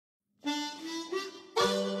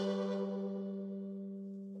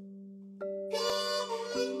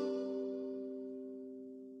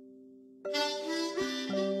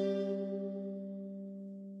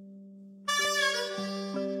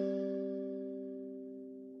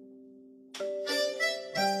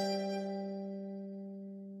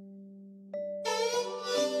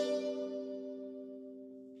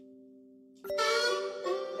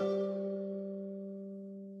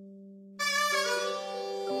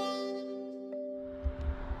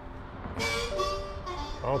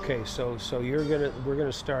Okay, so we're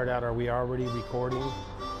gonna start out. Are we already recording?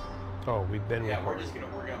 Oh, we've been. Yeah, recording.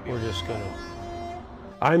 we're just gonna.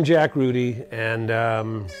 I'm Jack Rudy, and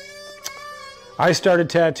I started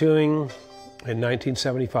tattooing in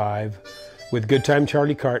 1975 with Good Time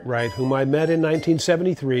Charlie Cartwright, whom I met in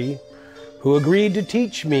 1973, who agreed to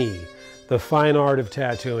teach me the fine art of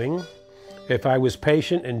tattooing if I was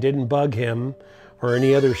patient and didn't bug him or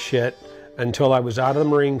any other shit until I was out of the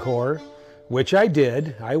Marine Corps, which I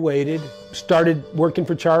did. I waited, started working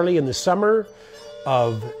for Charlie in the summer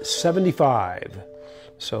of '75.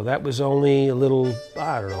 So that was only a little,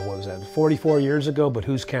 I don't know, what was that, 44 years ago, but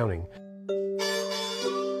who's counting?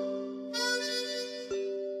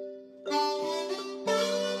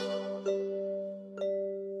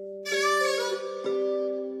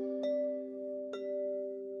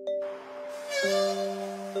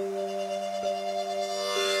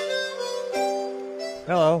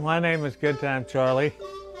 Hello, my name is Good Time Charlie,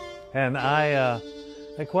 and I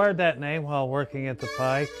acquired that name while working at the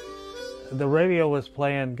Pike. The radio was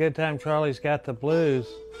playing Good Time Charlie's Got the Blues,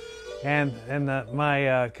 and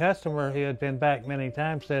my customer, who had been back many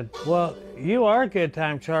times, said, "Well, you are Good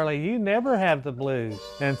Time Charlie, you never have the blues."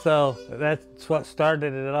 And so that's what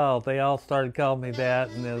started it all. They all started calling me that,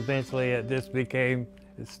 and then eventually it just became,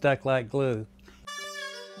 it stuck like glue.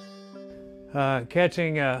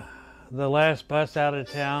 Catching the last bus out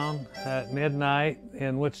of town at midnight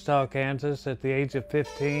in Wichita, Kansas at the age of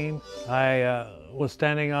 15. I was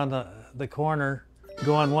standing on the corner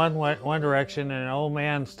going one direction, and an old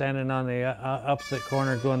man standing on the opposite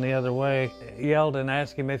corner going the other way yelled and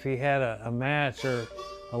asked him if he had a match or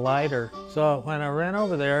a lighter. So when I ran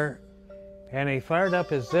over there and he fired up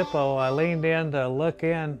his Zippo, I leaned in to look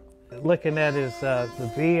in, looking at his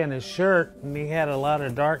the V in his shirt, and he had a lot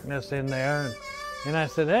of darkness in there. And I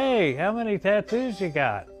said, "Hey, how many tattoos you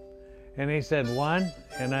got?" And he said, "One."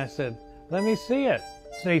 And I said, "Let me see it."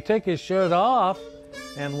 So he took his shirt off,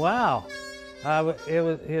 and wow,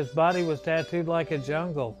 his body was tattooed like a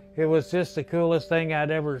jungle. It was just the coolest thing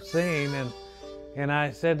I'd ever seen. And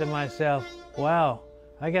I said to myself, wow,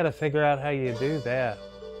 I got to figure out how you do that.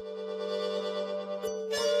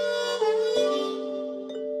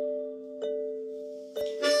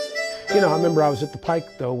 You know, I remember I was at the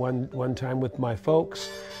Pike, though, one time with my folks,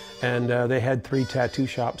 and they had 3 tattoo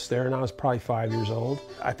shops there, and I was probably 5 years old.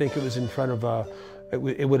 I think it was in front of,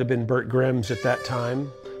 it would have been Burt Grimm's at that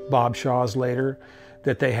time, Bob Shaw's later,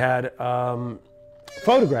 that they had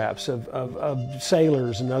photographs of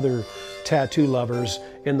sailors and other tattoo lovers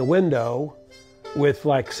in the window with,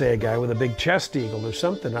 like, say, a guy with a big chest eagle or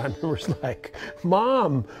something. I was like,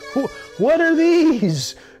 "Mom, what are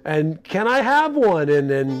these? And can I have one?" And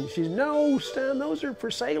then she's, "No, Stan, those are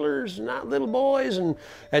for sailors, not little boys," and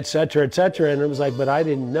et cetera, et cetera. And it was like, but I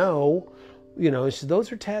didn't know, you know, she said,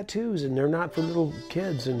 "Those are tattoos and they're not for little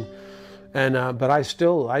kids." But I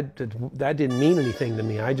still, that didn't mean anything to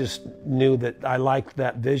me. I just knew that I liked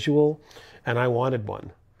that visual and I wanted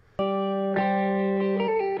one.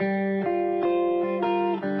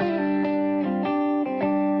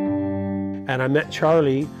 And I met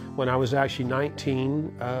Charlie when I was actually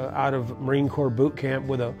 19, out of Marine Corps boot camp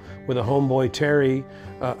with a homeboy, Terry,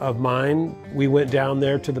 of mine. We went down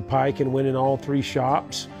there to the Pike and went in all 3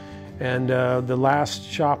 shops. And the last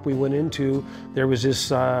shop we went into, there was this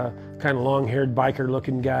kind of long-haired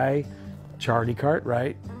biker-looking guy, Charlie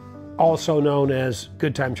Cartwright, also known as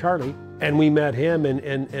Good Time Charlie. And we met him,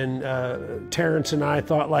 and Terrence and I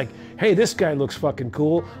thought, like, "Hey, this guy looks fucking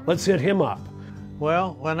cool. Let's hit him up."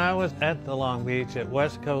 Well, when I was at the Long Beach at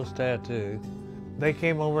West Coast Tattoo, they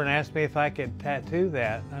came over and asked me if I could tattoo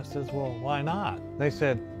that. I said, "Well, why not?" They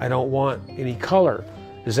said, "I don't want any color.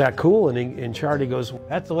 Is that cool?" And Charlie goes,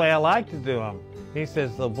 "That's the way I like to do them." He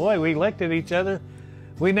says, "The boy, we looked at each other.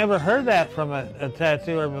 We never heard that from a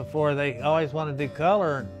tattooer before. They always want to do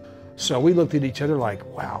color." So we looked at each other like,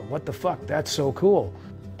 wow, what the fuck? That's so cool.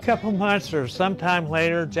 A couple months or sometime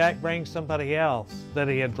later, Jack brings somebody else that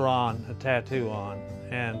he had drawn a tattoo on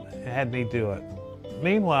and had me do it.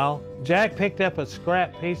 Meanwhile, Jack picked up a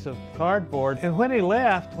scrap piece of cardboard, and when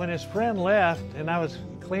his friend left, and I was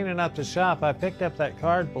cleaning up the shop, I picked up that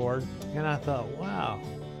cardboard, and I thought, wow,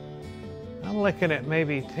 I'm looking at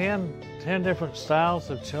maybe 10 different styles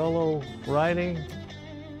of Cholo writing,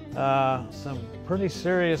 some pretty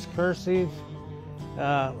serious cursive,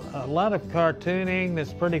 a lot of cartooning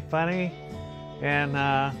that's pretty funny, and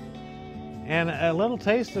a little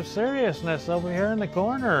taste of seriousness over here in the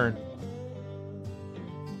corner.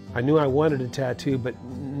 I knew I wanted a tattoo, but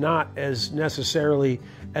not as necessarily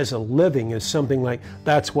as a living, as something like,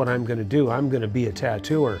 that's what I'm going to do. I'm going to be a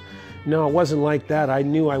tattooer. No, it wasn't like that. I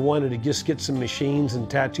knew I wanted to just get some machines and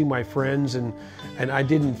tattoo my friends, and I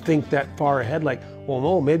didn't think that far ahead, like, well,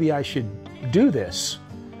 no, maybe I should do this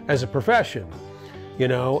as a profession, you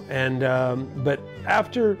know. And but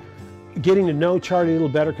after getting to know Charlie a little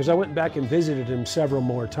better, because I went back and visited him several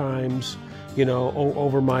more times, you know,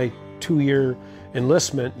 over my 2-year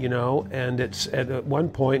enlistment, you know, and it's at one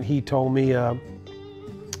point he told me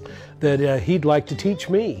that he'd like to teach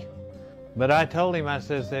me. But I told him, I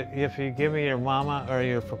says that if you give me your mama or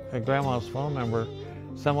your grandma's phone number,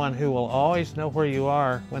 someone who will always know where you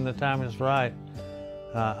are when the time is right,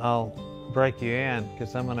 I'll break you in,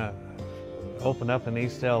 because I'm gonna open up in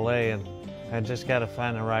East LA and I just got to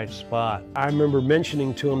find the right spot. I remember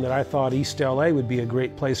mentioning to him that I thought East LA would be a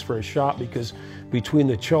great place for a shop, because between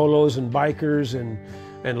the cholos and bikers and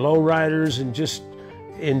lowriders and just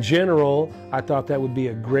in general, I thought that would be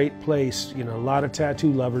a great place. You know, a lot of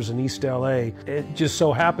tattoo lovers in East LA. It just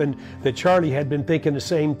so happened that Charlie had been thinking the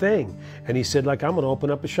same thing. And he said, like, I'm going to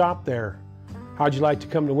open up a shop there. How'd you like to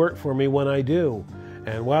come to work for me when I do?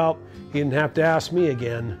 And well, he didn't have to ask me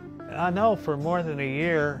again. I know for more than a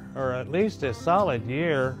year, or at least a solid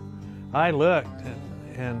year, I looked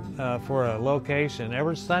for a location.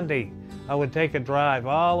 Every Sunday, I would take a drive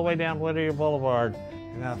all the way down Whittier Boulevard,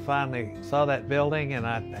 and I finally saw that building, and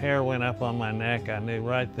hair went up on my neck. I knew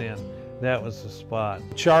right then that was the spot.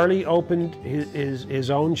 Charlie opened his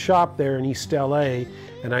own shop there in East LA,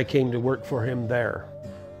 and I came to work for him there.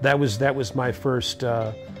 That was my first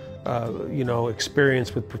you know,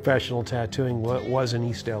 experience with professional tattooing was in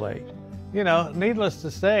East LA. You know, needless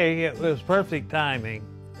to say, it was perfect timing.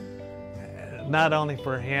 Not only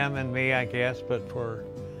for him and me, I guess, but for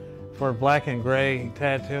Black and Gray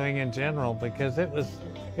tattooing in general, because it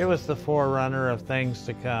was the forerunner of things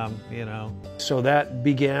to come, you know. So that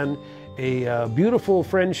began a beautiful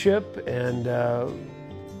friendship and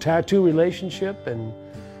tattoo relationship, and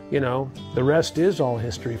you know, the rest is all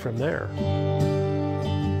history from there.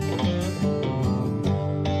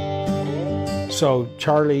 So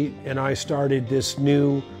Charlie and I started this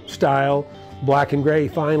new style, Black and Gray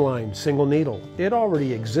fine line, single needle. It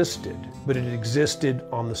already existed, but it existed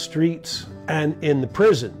on the streets and in the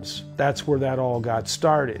prisons. That's where that all got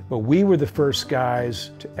started. But we were the first guys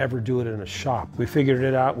to ever do it in a shop. We figured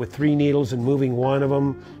it out with 3 needles and moving one of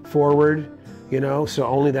them forward, you know, so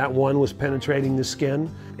only that one was penetrating the skin.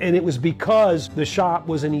 And it was because the shop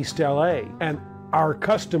was in East LA, and our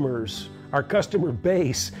customer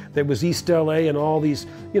base that was East LA and all these,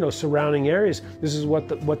 you know, surrounding areas, this is what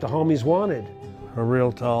the homies wanted. A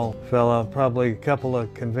real tall fella, probably a couple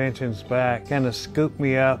of conventions back, kind of scooped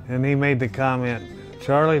me up, and he made the comment,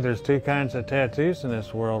 "Charlie, there's 2 kinds of tattoos in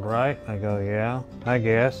this world, right?" I go, "Yeah, I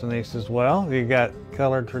guess." And he says, "Well, you got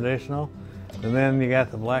colored traditional, and then you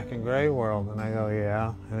got the Black and Gray world." And I go,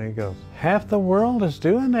 "Yeah." And he goes, "Half the world is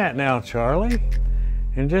doing that now, Charlie.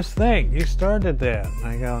 And just think, you started that." And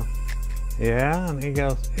I go, "Yeah." And he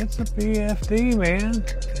goes, "It's a BFD, man.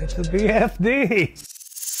 It's a BFD."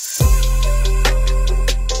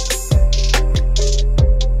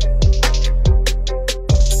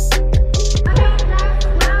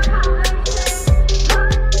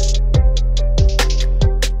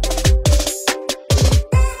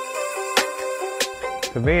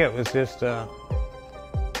 To me, it was just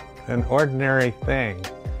an ordinary thing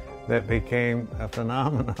that became a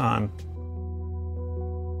phenomenon.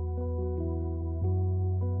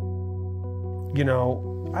 You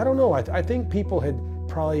know, I don't know. I think people had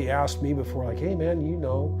probably asked me before, like, "Hey, man, you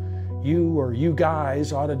know, you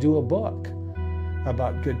guys ought to do a book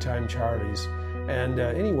about Good Time Charlies." And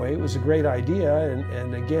anyway, it was a great idea.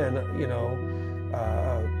 And again, you know,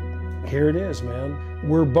 here it is, man.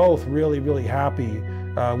 We're both really, really happy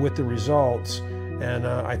with the results. And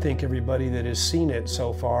I think everybody that has seen it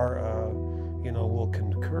so far, you know, will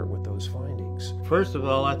concur with those findings. First of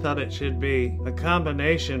all, I thought it should be a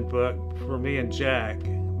combination book for me and Jack,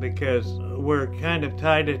 because we're kind of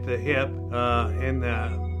tied at the hip in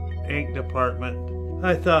the ink department.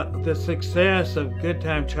 I thought the success of Good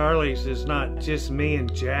Time Charlies is not just me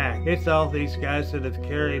and Jack. It's all these guys that have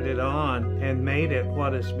carried it on and made it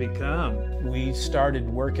what it's become. We started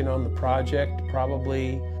working on the project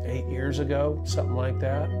probably 8 years ago, something like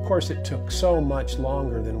that. Of course, it took so much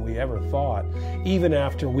longer than we ever thought. Even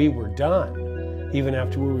after we were done, even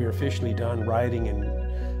after we were officially done writing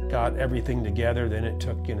and got everything together, then it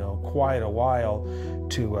took, you know, quite a while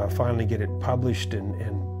to finally get it published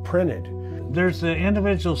and printed. There's the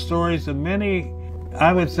individual stories of many,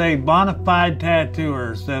 I would say, bona fide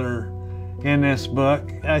tattooers that are in this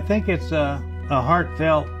book. I think it's a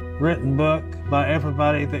heartfelt written book by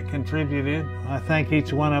everybody that contributed. I thank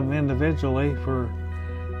each one of them individually for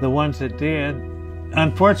the ones that did.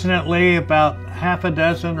 Unfortunately, about half a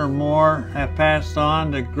dozen or more have passed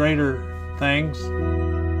on to greater things.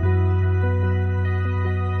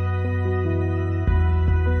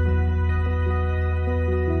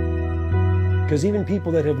 Because even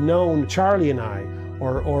people that have known Charlie and I,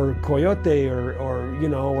 or Coyote,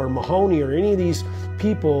 or Mahoney, or any of these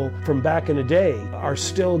people from back in the day, are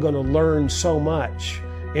still going to learn so much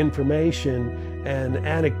information and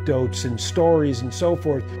anecdotes and stories and so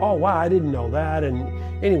forth. Oh wow, I didn't know that.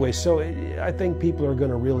 And anyway, so I think people are going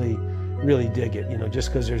to really dig it, just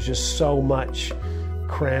because there's just so much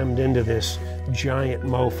crammed into this giant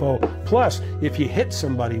mofo. Plus, if you hit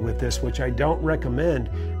somebody with this, which I don't recommend,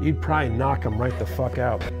 you'd probably knock them right the fuck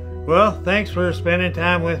out. Well, thanks for spending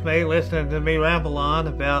time with me, listening to me ramble on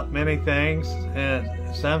about many things,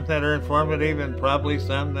 and some that are informative and probably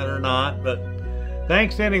some that are not, but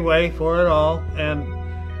thanks anyway for it all.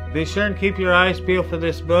 And be sure and keep your eyes peeled for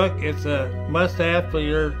this book. It's a must-have for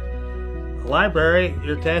your library,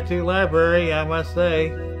 your tattoo library, I must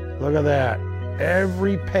say. Look at that.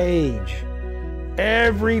 Every page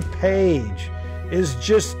is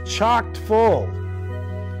just chocked full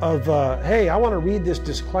of, hey, I want to read this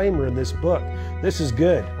disclaimer in this book. This is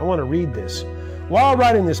good. I want to read this. While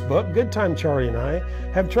writing this book, Good Time Charlie and I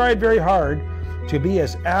have tried very hard to be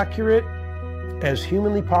as accurate as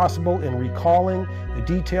humanly possible in recalling the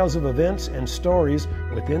details of events and stories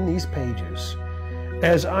within these pages,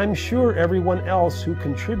 as I'm sure everyone else who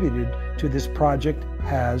contributed to this project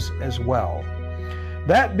has as well.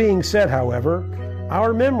 That being said, however,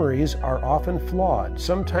 our memories are often flawed.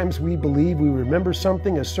 Sometimes we believe we remember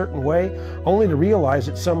something a certain way, only to realize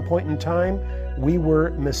at some point in time we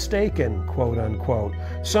were mistaken, quote unquote.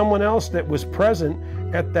 Someone else that was present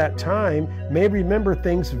at that time may remember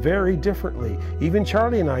things very differently. Even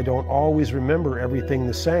Charlie and I don't always remember everything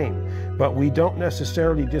the same, but we don't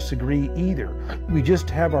necessarily disagree either. We just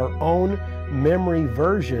have our own memory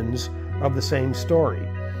versions of the same story,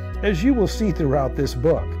 as you will see throughout this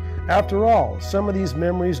book. After all, some of these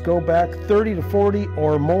memories go back 30 to 40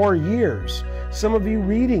 or more years. Some of you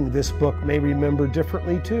reading this book may remember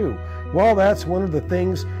differently too. Well, that's one of the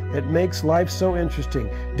things that makes life so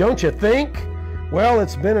interesting, don't you think? Well,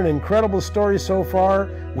 it's been an incredible story so far.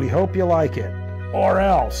 We hope you like it. Or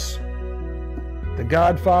else. The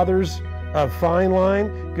Godfathers of Fine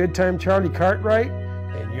Line, Good Time Charlie Cartwright,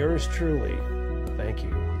 and yours truly. Thank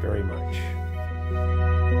you very much.